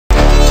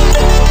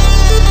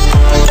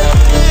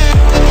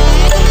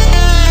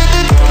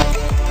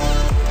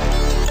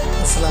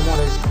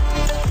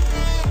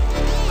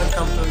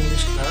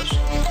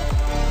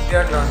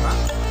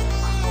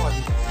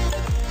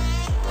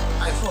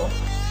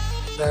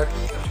that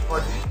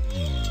everybody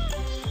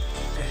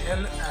may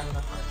health and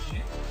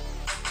happy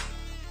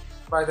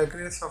by the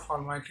grace of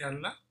Almighty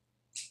Allah.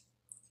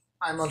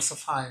 I am also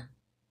fine.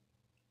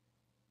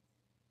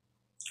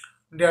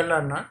 Dear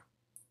learner,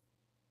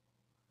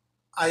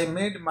 I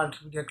made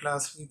multimedia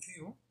class with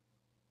you.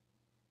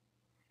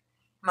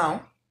 Now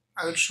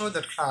I will show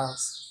that class.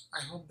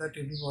 I hope that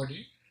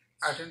everybody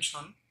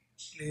attention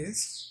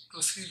please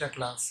to see the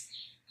class.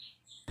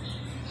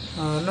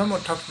 No more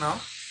talk now.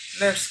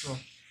 Let's go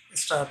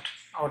start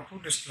our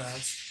today's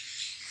class.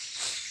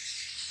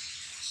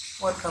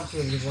 Welcome to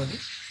everybody.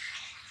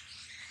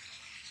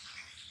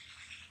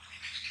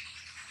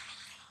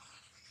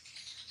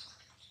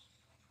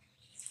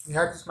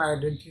 Here is my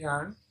identity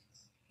and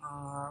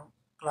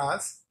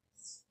class.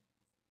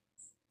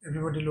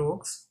 Everybody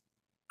looks.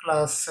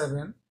 Class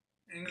 7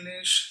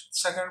 English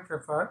second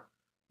paper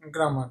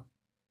grammar.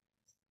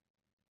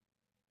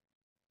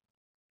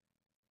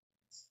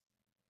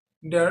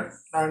 Dear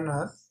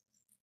learner,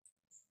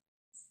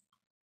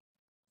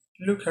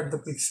 look at the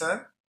picture.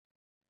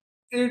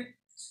 It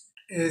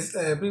is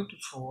a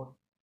beautiful.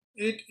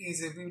 It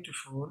is a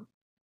beautiful.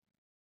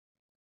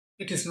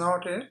 It is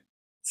not a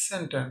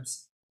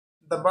sentence.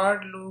 The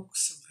bird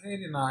looks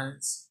very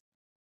nice.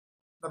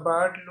 The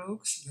bird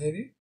looks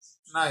very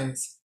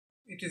nice.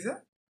 It is a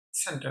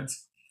sentence.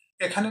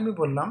 এখানে আমি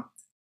বললাম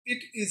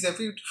it is a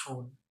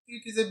beautiful.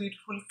 It is a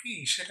beautiful কি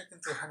সেটা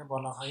কিন্তু এখানে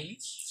বলা হয়নি।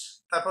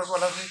 তারপর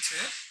বলা হয়েছে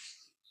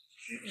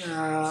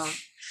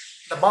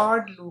the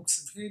bird looks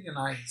very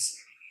nice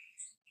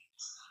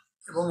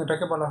এবং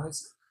এটাকে বলা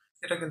হয়েছে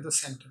এটা কিন্তু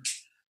সেন্টেন্স।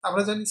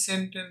 আমরা জানি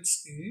সেন্টেন্স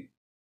কি,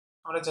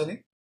 আমরা জানি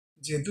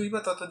যে দুই বা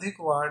ততোধিক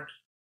ওয়ার্ড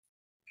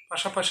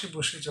পাশাপাশি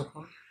বসে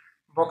যখন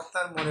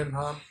বক্তার মনের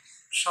ভাব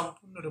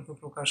সম্পূর্ণরূপে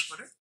প্রকাশ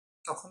করে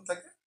তখন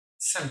তাকে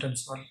সেন্টেন্স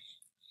বলে।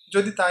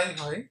 যদি তাই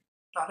হয়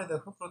তাহলে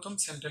দেখো প্রথম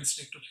সেন্টেন্সটা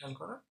একটু খেয়াল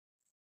করো।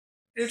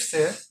 It's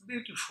a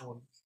beautiful.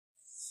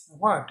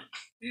 What?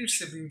 It's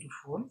a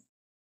beautiful.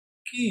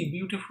 কি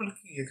বিউটিফুল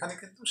কি এখানে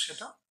কিন্তু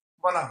সেটা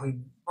বলা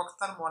হয়নি।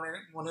 বক্তার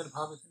মনের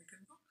ভাব এখানে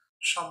কিন্তু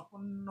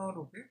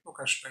সম্পূর্ণরূপে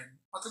প্রকাশ পায়নি,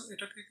 অতএব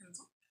এটাকে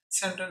কিন্তু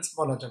সেন্টেন্স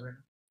বলা যাবে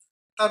না।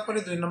 তারপরে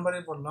 2 নম্বরে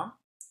বললাম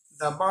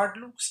the bird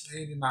looks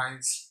very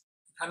nice.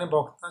 এখানে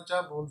বক্তা যা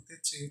বলতে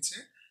চেয়েছে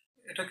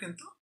এটা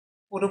কিন্তু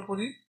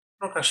পুরোপুরি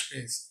প্রকাশ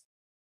পেয়েছে,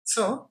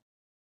 সো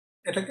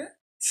এটাকে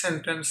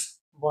সেন্টেন্স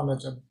বলা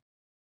যাবে।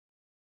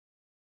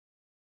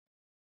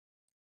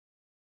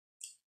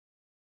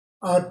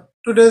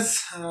 Today's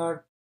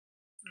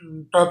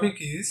topic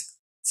is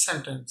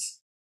sentence.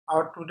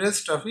 Our today's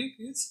topic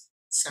is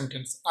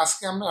sentence.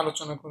 আজকে আমরা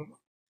আলোচনা করব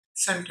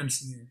সেন্টেন্স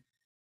নিয়ে।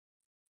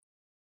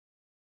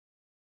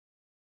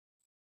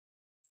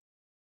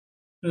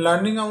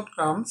 লার্নিং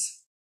আউটকামস,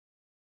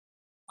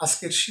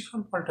 আজকের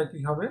শিখন ফলটা কি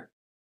হবে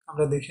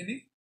আমরা দেখে নিই।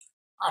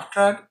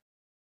 After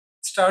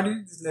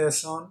studying this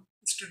lesson,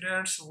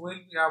 students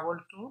will be able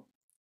to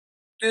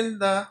tell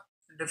the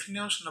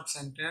definition of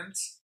sentence,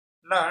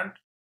 learn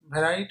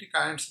variety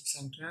kinds of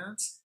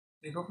sentence,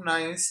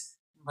 recognize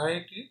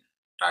variety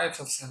types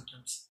of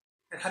sentence.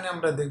 এখানে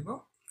আমরা দেখব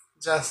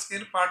যে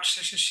আজকের পাঠ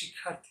শেষে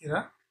শিক্ষার্থীরা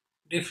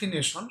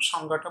ডেফিনেশন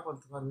সংজ্ঞাটা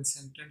বলতে পারবে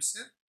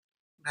সেন্টেন্সের,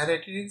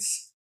 ভ্যারাইটিস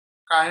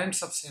কাইন্ডস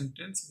অফ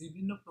সেন্টেন্স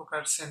বিভিন্ন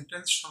প্রকার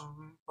সেন্টেন্স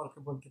সম্পর্কে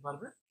বলতে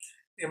পারবে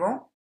এবং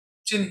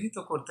চিহ্নিত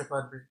করতে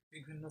পারবে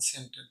বিভিন্ন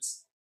sentence.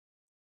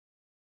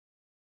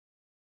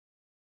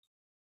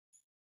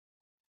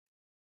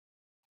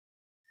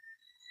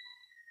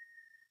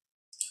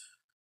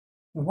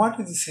 What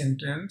is a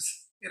sentence?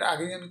 এর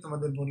আগেই আমি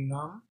তোমাদের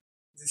বললাম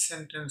যে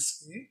সেন্টেন্স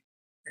কি।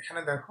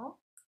 এখানে দেখো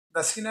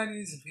the scenery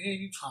is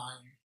very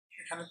fine.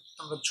 এখানে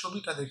তোমরা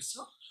ছবিটা দেখছো,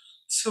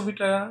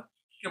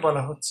 ছবিটাকে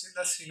বলা হচ্ছে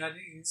the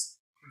scenery is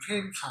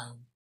very fine.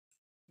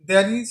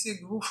 There is a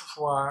group of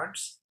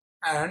words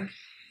and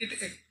it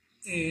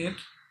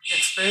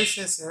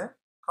expresses A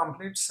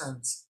complete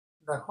sense.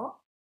 দেখো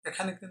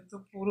এখানে কিন্তু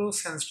পুরো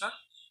সেন্সটা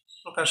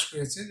প্রকাশ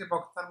পেয়েছে, যে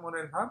বক্তার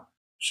মনের ভাব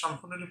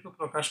সম্পূর্ণরূপে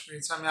প্রকাশ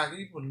পেয়েছে। আমি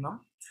আগেই বললাম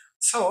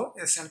so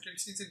a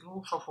sentence is a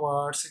group of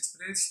words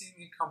expressing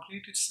A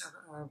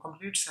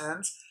complete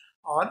sense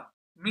or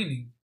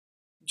meaning.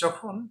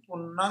 যখন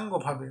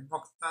পূর্ণাঙ্গভাবে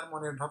বক্তার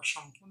মনের ভাব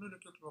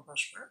সম্পূর্ণরূপে প্রকাশ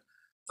পায়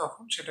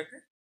তখন সেটাকে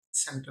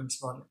সেন্টেন্স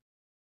বলে।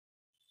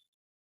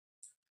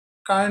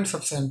 কাইন্ডস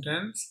অফ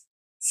সেন্টেন্স,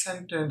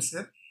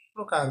 সেন্টেন্সের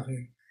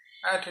প্রকারভেদ।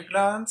 At a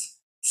glance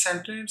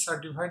sentence R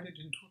divided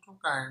into two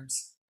kinds.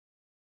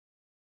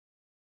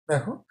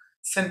 দেখো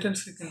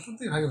সেন্টেন্সকে কিন্তু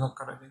দুই ভাগে ভাগ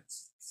করা যায়।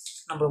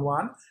 Number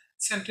 1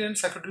 sentence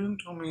according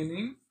to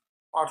meaning,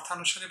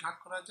 অর্থানুসারে ভাগ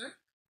করা যায়,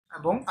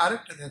 এবং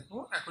আরেকটা দেখো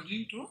অ্যাকর্ডিং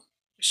টু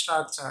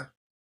স্ট্রাকচার।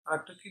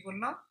 আরেকটা কি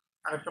বললাম?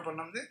 আরেকটা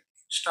বললাম যে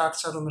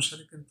স্ট্রাকচার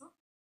অনুসারে কিন্তু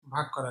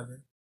ভাগ করা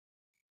যায়।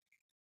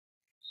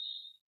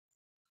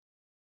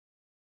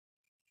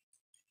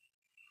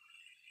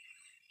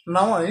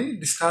 Now I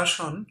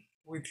discussion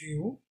with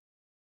you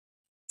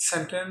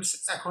sentence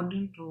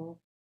according to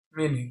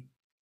meaning.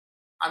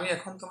 আমি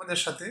এখন তোমাদের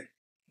সাথে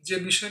যে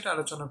বিষয়টা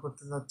আলোচনা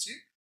করতে যাচ্ছি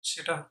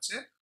সেটা হচ্ছে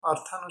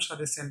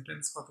অর্থানুসারে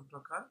সেন্টেন্স কত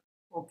প্রকার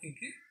ও কি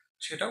কি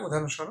সেটা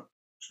উদাহরণস্বরূপ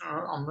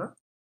আমরা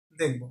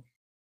দেখব।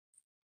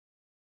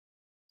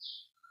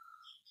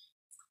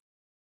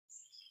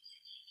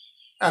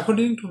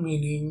 According to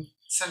meaning,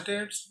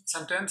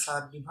 sentence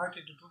are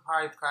divided into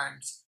 5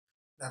 kinds.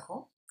 দেখো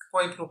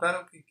কয় প্রকার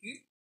ও কি কি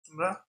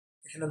তোমরা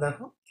এখানে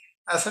দেখো।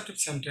 assertive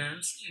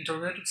sentence,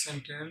 interrogative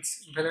sentence,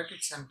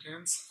 imperative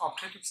sentence,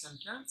 optative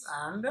sentence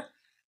and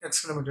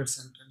exclamative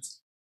sentence.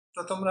 তো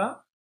তোমরা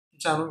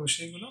জানো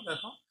বিষয়গুলো।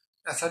 দেখো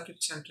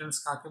assertive sentence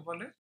কাকে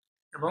বলে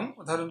এবং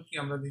উদাহরণ কি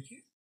আমরা দেখি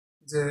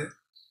যে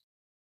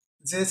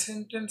যে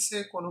সেন্টেন্সে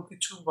কোনো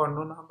কিছু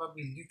বর্ণনা বা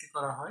বিবৃতি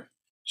করা হয়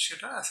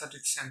সেটা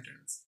assertive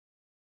sentence।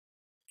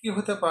 কি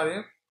হতে পারে?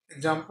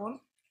 এক্সাম্পল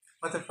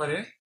হতে পারে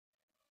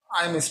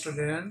I am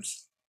student,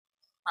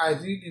 I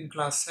read in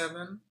class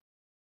 7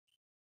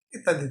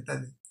 ইত্যাদি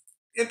ইত্যাদি।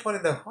 এরপরে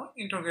দেখো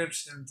ইন্টারোগেটিভ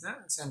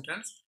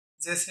সেন্টেন্স,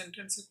 যে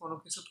সেন্টেন্সে কোনো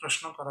কিছু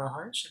প্রশ্ন করা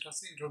হয় সেটা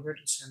হচ্ছে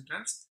ইন্টারোগেটিভ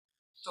সেন্টেন্স।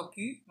 তো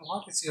কি,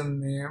 what is your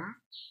name,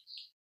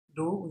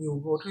 do you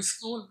go to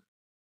school,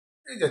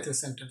 এই জাতীয়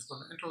সেন্টেন্স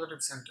গুলো ইন্টারোগেটিভ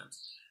সেন্টেন্স।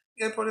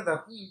 এরপরে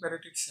দেখো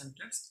ইম্পারেটিভ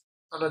সেন্টেন্স।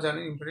 আমরা জানি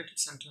ইম্পারেটিভ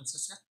সেন্টেন্স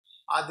হচ্ছে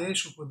আদেশ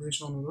উপদেশ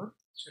অনুরোধ,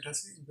 সেটা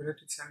হচ্ছে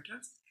ইম্পারেটিভ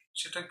সেন্টেন্স।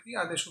 সেটা কি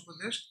আদেশ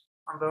উপদেশ?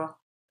 আমরা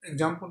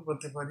এক্সাম্পল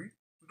বলতে পারি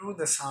do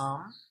the some,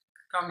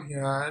 come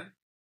here,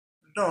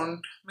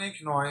 don't make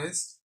noise,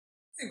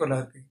 এগুলো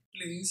আর কি।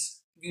 Please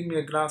give me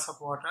a glass of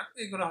water,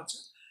 এগুলো হচ্ছে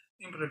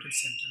ইম্পারেটিভ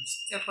সেন্টেন্স।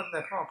 এরপর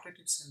দেখো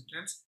অপারেটিভ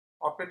সেন্টেন্স।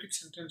 অপারেটিভ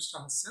সেন্টেন্সটা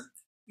হচ্ছে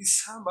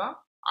ইচ্ছা বা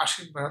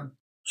আশীর্বাদ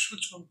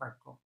সূচক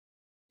বাক্য,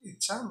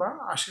 ইচ্ছা বা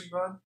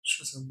আশীর্বাদ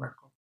সূচক বাক্য।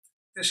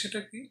 তো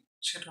সেটা কি?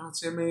 সেটা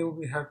হচ্ছে may you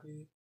be happy,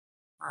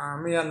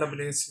 May Allah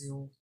bless you,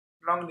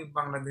 long live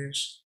Bangladesh,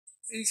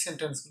 এই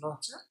সেন্টেন্সগুলো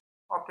হচ্ছে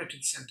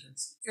অপারেটিভ সেন্টেন্স।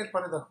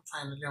 এরপরে দেখো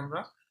ফাইনালি আমরা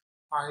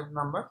 5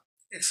 নাম্বার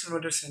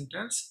এক্সক্লেমেটরি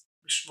সেন্টেন্স,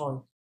 বিস্ময়,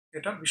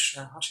 এটা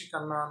বিস্ময়, হাসি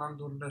কান্না আনন্দ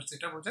উল্লাস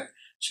যেটা বোঝায়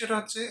সেটা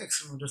হচ্ছে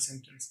এক্সক্লেমেটরি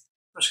সেন্টেন্স।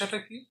 তো সেটা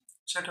কি?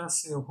 সেটা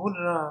হচ্ছে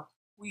হুররা,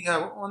 we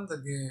have won the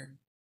game,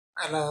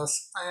 alas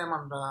I am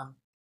undone,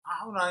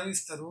 how nice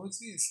the rose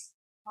is,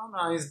 how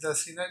nice the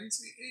sceneries,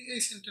 এই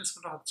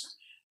সেন্টেন্সগুলো হচ্ছে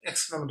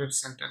এক্সক্লেমেটরি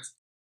সেন্টেন্স।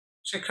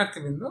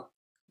 শিক্ষার্থীবৃন্দ,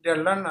 ডিয়ার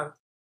লার্নার,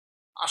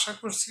 আশা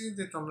করছি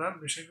যে তোমরা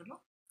বিষয়গুলো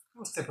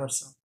বুঝতে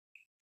পারছো।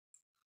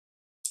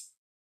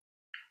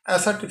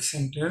 অ্যাসার্টিভ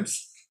সেন্টেন্স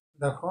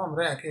দেখো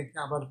আমরা একে একে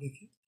আবার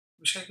দেখি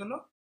বিষয়গুলো।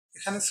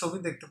 এখানে ছবি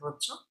দেখতে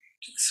পাচ্ছ,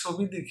 ঠিক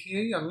ছবি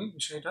দেখিয়েই আমি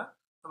বিষয়টা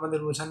তোমাদের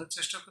বোঝানোর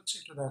চেষ্টা করছি।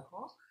 একটু দেখো,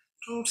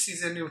 fruits is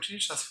a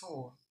nutritious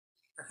food.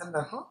 এখন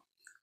দেখো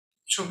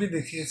ছবি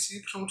দেখিয়েছি,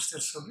 ফ্রুটস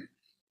এর ছবি,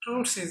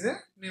 fruits is a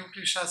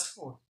nutritious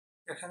food.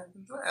 এখানে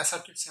কিন্তু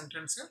অ্যাসার্টিভ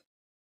সেন্টেন্সের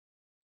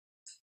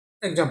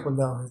এক্সাম্পল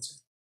দেওয়া হয়েছে।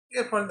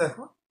 এরপরে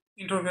দেখো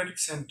ইন্টারোগেটিভ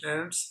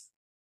সেন্টেন্স।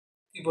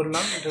 কি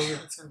বললাম?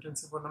 ইন্টারোগেটিভ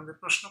সেন্টেন্সে বললাম যে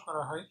প্রশ্ন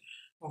করা হয়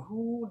who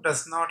does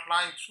not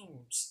like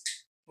fruits,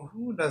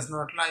 who does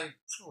not like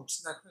fruits.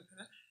 দেখো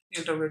এখানে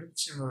ইন্টারোগেটিভ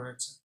চিহ্ন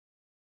রয়েছে।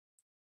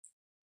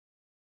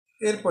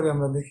 এরপরে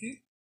আমরা দেখি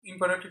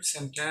ইম্পারেটিভ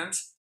সেন্টেন্স।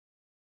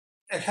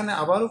 এখানে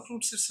আবারও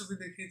ফ্রুটস এর ছবি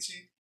দেখিয়েছি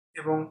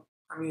এবং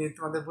আমি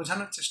তোমাদের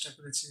বোঝানোর চেষ্টা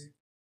করেছি।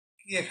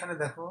 কি এখানে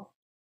দেখো,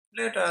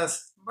 let us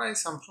by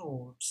some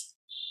fruits,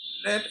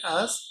 let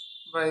us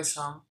by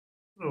some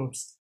fruits.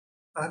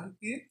 তাহলে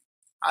কি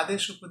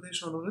আদেশ উপদেশ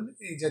অনুরোধ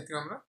এই জাতীয়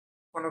আমরা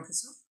কোনো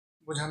কিছু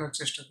বোঝানোর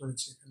চেষ্টা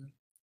করেছি এখানে।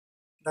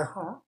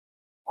 দেখো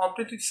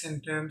অপারেটিভ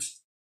সেন্টেন্স,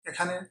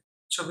 এখানে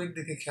ছবির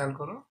দিকে খেয়াল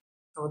করো,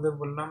 তোমাদের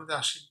বললাম যে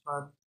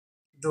আশীর্বাদ,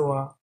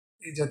 দোয়া,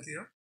 এই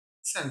জাতীয়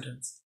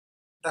সেন্টেন্স।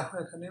 দেখো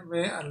এখানে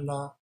মে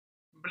আল্লাহ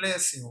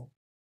bless you,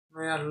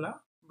 May Allah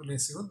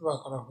bless you, দোয়া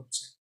করা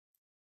হচ্ছে।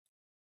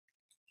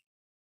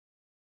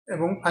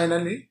 এবং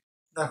ফাইনালি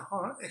দেখো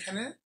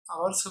এখানে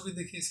আবার ছবি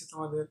দেখিয়েছি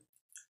তোমাদের,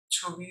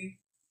 ছবি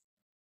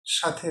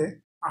সাথে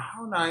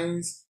how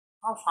nice,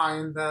 how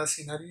fine the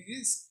scenery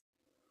is,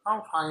 how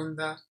fine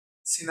the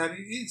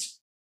scenery is.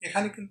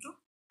 এখানে কিন্তু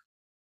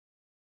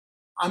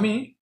আমি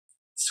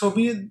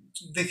ছবি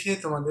দেখিয়ে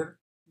তোমাদের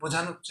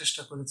বোঝানোর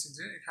চেষ্টা করেছি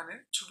যে এখানে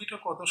ছবিটা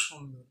কত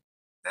সুন্দর,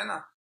 তাই না?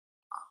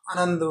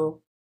 আনন্দ,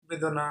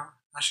 বেদনা,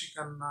 হাসি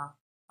কান্না,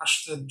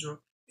 আশ্চর্য,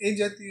 এই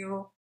জাতীয়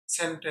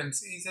সেন্টেন্স,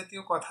 এই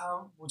জাতীয় কথা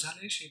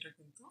বোঝালেই সেটা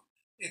কিন্তু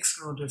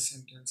exclamatory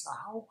sentence.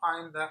 How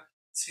fine the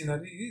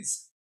scenery is.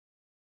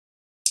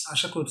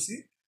 আশা করছি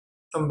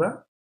তোমরা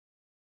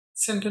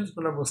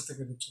সেন্টেন্সগুলো বুঝতে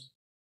পেরেছ।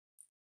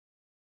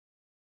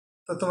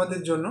 তো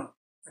তোমাদের জন্য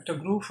একটা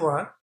group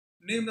work,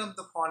 name of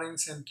the following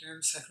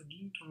sentence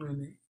according to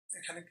meaning.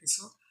 এখানে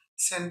কিছু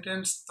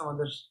সেন্টেন্স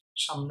তোমাদের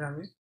সামনে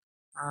আমি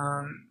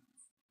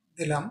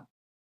দিলাম,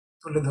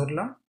 তুলে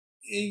ধরলাম।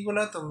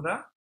 এইগুলা তোমরা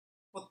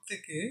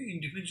প্রত্যেকে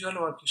ইন্ডিভিজুয়াল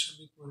ওয়ার্ক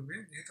হিসাবে করবে,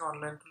 যেহেতু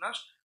অনলাইন ক্লাস,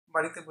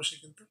 বাড়িতে বসে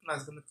কিন্তু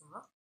ক্লাসগুলো তোমরা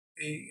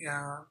এই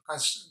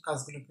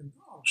কাজগুলো কিন্তু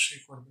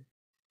অবশ্যই করবে।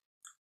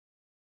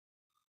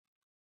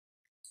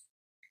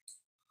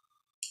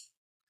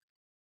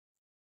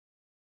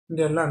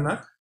 ডিয়ার লার্নার,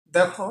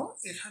 দেখো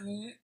এখানে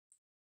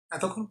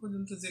এতক্ষণ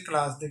পর্যন্ত যে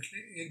ক্লাস দেখলে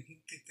এর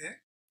ভিত্তিতে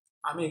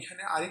আমি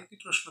এখানে আরেকটি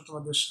প্রশ্ন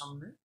তোমাদের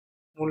সামনে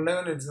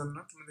মূল্যায়নের জন্য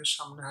তোমাদের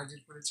সামনে হাজির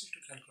করেছি। একটু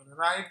খেয়াল করো,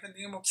 write the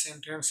name of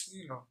sentence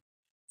নিল।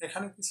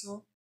 এখানে কিছু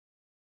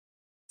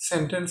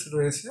সেন্টেন্স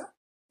রয়েছে,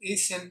 এই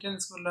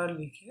সেন্টেন্সগুলো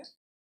লিখে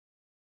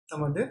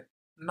তোমাদের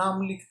নাম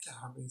লিখতে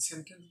হবে।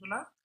 সেন্টেন্সগুলো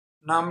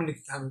নাম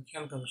লিখতে হবে,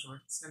 খেয়াল করবে সবাই।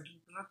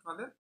 সেন্টেন্সগুলো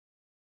তোমাদের,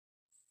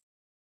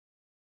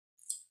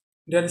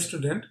 ডিয়ার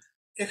স্টুডেন্ট,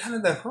 এখানে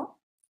দেখো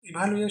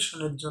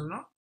ইভালুয়েশনের জন্য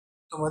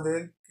তোমাদের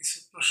কিছু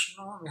প্রশ্ন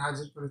আমি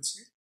হাজির করেছি।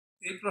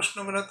 এই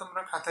প্রশ্নগুলো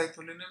তোমরা খাতায়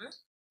তুলে নেবে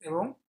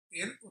এবং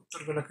এর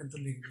উত্তরগুলো কিন্তু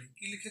লিখবে।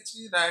 কি লিখেছি?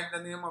 Write the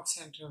name of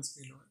sentence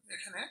below.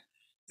 এখানে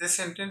যে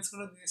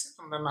সেন্টেন্সগুলো দিয়েছে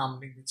তোমরা নাম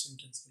লিখবে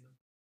সেন্টেন্সগুলো।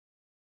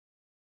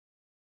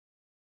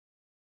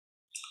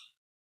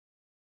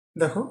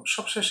 দেখো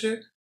সবশেষে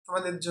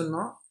তোমাদের জন্য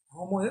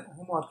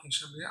হোমওয়ার্ক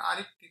হিসেবে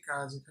আরেকটি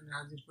কাজ এখানে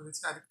হাজির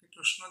করেছি, আরেকটি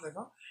প্রশ্ন।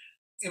 দেখো,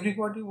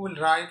 everybody will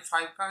write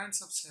 5 kinds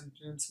of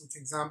sentence with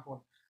example.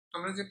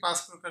 তোমরা যে 5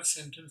 প্রকার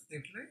সেন্টেন্স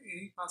দেখলে,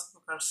 এই 5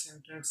 প্রকার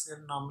সেন্টেন্সের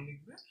নাম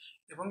লিখবে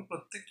এবং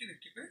প্রত্যেকটির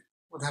একটি করে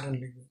উদাহরণ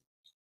লিখবে,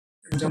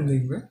 এক্সাম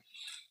লিখবে।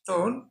 তো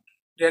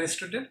ডিয়ার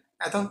স্টুডেন্ট,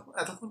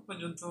 এতক্ষণ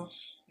পর্যন্ত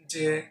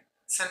যে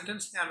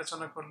সেন্টেন্স নিয়ে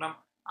আলোচনা করলাম,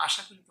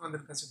 আশা করি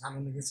তোমাদের কাছে ভালো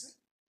লেগেছে।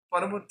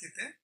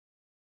 পরবর্তীতে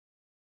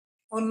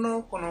অন্য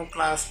কোনো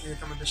ক্লাস নিয়ে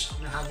তোমাদের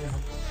সামনে হাজির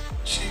হব।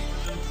 সেই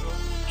পর্যন্ত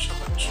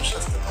সকলের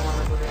সুস্বাস্থ্য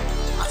কামনা করে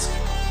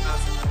আজকের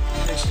ক্লাস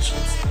এখানে শেষ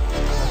করছি।